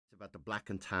about the black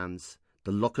and tans,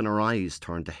 the look in her eyes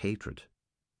turned to hatred.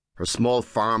 Her small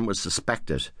farm was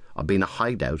suspected of being a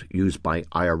hideout used by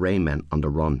IRA men on the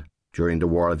run during the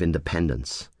War of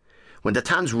Independence. When the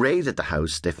tans raided the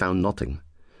house, they found nothing,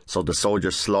 so the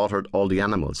soldiers slaughtered all the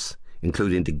animals,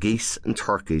 including the geese and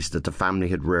turkeys that the family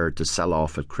had reared to sell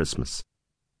off at Christmas.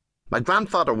 My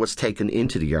grandfather was taken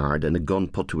into the yard and a gun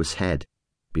put to his head,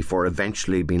 before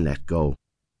eventually being let go.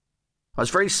 I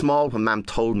was very small when Mam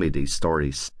told me these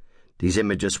stories. These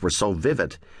images were so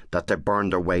vivid that they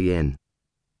burned their way in.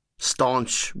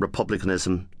 Staunch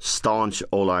republicanism, staunch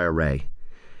old IRA.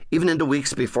 Even in the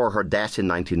weeks before her death in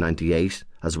 1998,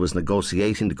 as I was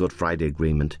negotiating the Good Friday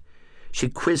Agreement, she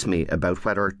quizzed me about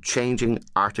whether changing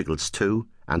Articles 2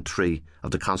 and 3 of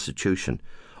the Constitution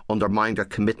undermined her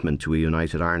commitment to a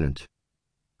united Ireland.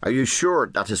 "Are you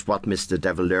sure that is what Mr.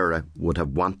 De Valera would have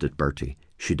wanted, Bertie?"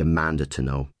 she demanded to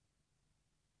know.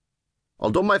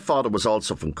 Although my father was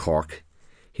also from Cork,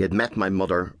 he had met my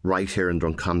mother right here in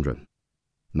Drumcondra.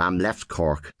 Mam left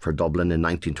Cork for Dublin in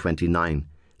 1929,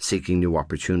 seeking new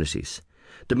opportunities.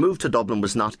 The move to Dublin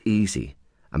was not easy,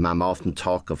 and Mam often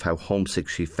talked of how homesick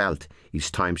she felt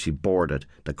each time she boarded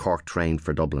the Cork train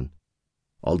for Dublin.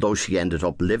 Although she ended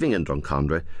up living in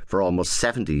Drumcondra for almost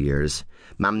 70 years,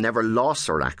 Mam never lost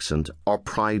her accent or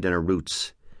pride in her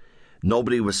roots.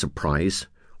 Nobody was surprised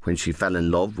when she fell in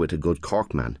love with a good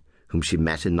Cork man, whom she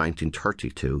met in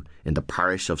 1932 in the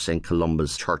parish of St.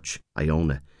 Columba's Church,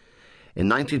 Iona. In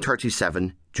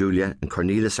 1937, Julia and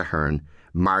Cornelius Ahern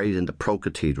married in the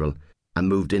Pro-Cathedral and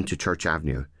moved into Church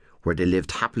Avenue, where they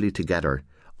lived happily together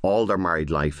all their married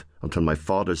life until my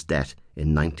father's death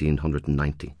in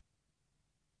 1990.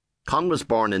 Con was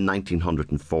born in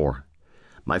 1904.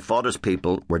 My father's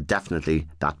people were definitely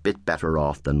that bit better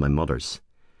off than my mother's.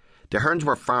 The Aherns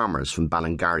were farmers from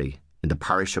Ballingarry, in the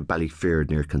parish of Ballyfeard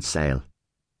near Kinsale.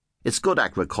 It's good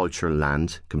agricultural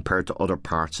land compared to other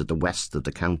parts of the west of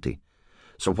the county,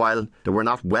 so while they were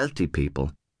not wealthy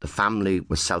people, the family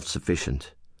was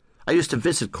self-sufficient. I used to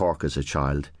visit Cork as a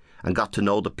child and got to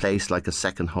know the place like a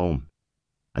second home.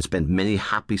 I spent many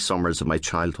happy summers of my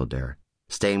childhood there,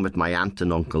 staying with my aunt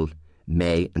and uncle,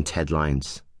 May and Ted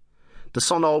Lyons. The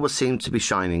sun always seemed to be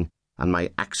shining, and my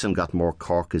accent got more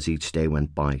Cork as each day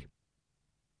went by.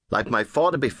 Like my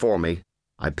father before me,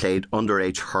 I played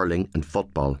underage hurling and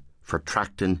football for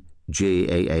Tracton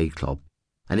GAA Club,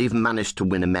 and even managed to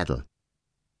win a medal.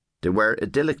 They were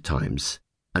idyllic times,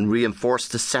 and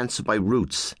reinforced the sense of my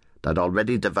roots that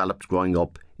already developed growing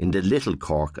up in the Little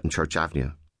Cork and Church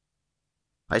Avenue.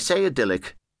 I say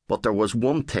idyllic, but there was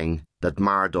one thing that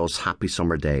marred those happy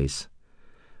summer days.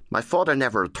 My father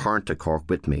never returned to Cork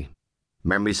with me.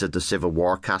 Memories of the Civil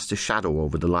War cast a shadow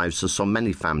over the lives of so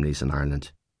many families in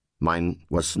Ireland. Mine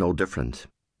was no different.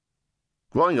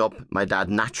 Growing up, my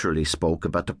dad naturally spoke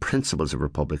about the principles of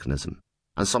republicanism,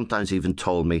 and sometimes even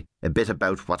told me a bit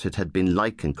about what it had been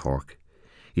like in Cork.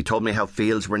 He told me how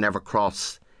fields were never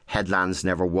crossed, headlands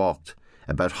never walked,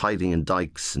 about hiding in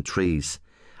dikes and trees,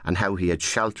 and how he had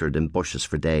sheltered in bushes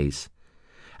for days.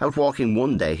 Out walking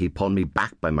one day, he pulled me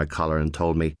back by my collar and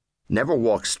told me, "Never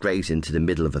walk straight into the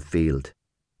middle of a field.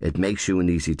 It makes you an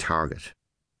easy target."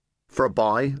 For a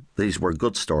boy, these were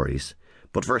good stories,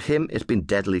 but for him it had been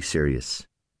deadly serious.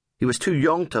 He was too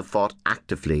young to have fought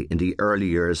actively in the early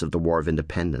years of the War of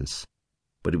Independence,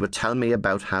 but he would tell me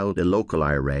about how the local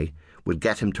IRA would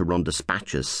get him to run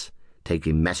dispatches,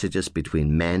 taking messages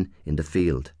between men in the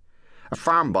field. A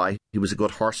farm boy, he was a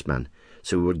good horseman,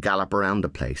 so he would gallop around the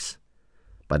place.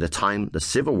 By the time the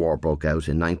Civil War broke out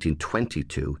in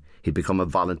 1922, he'd become a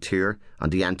volunteer on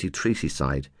the anti-treaty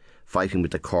side, fighting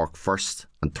with the Cork 1st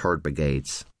and 3rd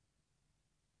Brigades.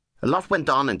 A lot went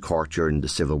on in Cork during the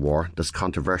Civil War that's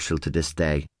controversial to this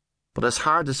day, but as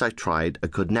hard as I tried, I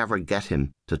could never get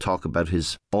him to talk about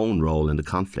his own role in the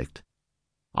conflict.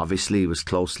 Obviously, he was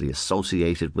closely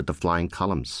associated with the flying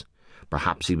columns.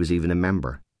 Perhaps he was even a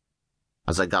member.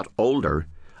 As I got older,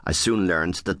 I soon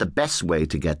learned that the best way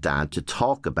to get Dad to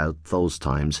talk about those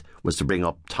times was to bring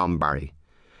up Tom Barry,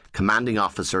 commanding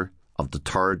officer of the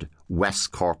 3rd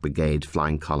West Cork Brigade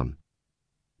Flying Column.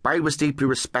 Barry was deeply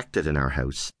respected in our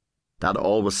house. Dad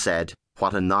always said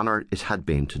what an honour it had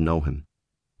been to know him.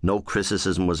 No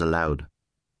criticism was allowed.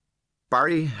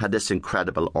 Barry had this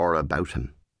incredible aura about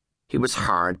him. He was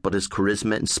hard, but his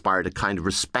charisma inspired a kind of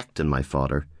respect in my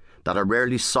father that I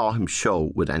rarely saw him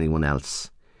show with anyone else.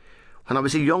 When I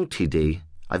was a young TD,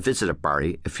 I visited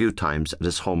Barry a few times at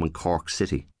his home in Cork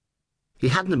City. He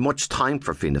hadn't much time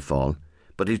for Fianna Fáil,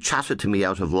 but he chatted to me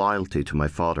out of loyalty to my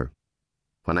father.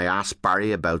 When I asked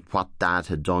Barry about what Dad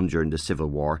had done during the Civil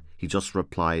War, he just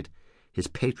replied, "His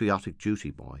patriotic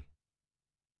duty, boy."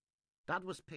 Dad was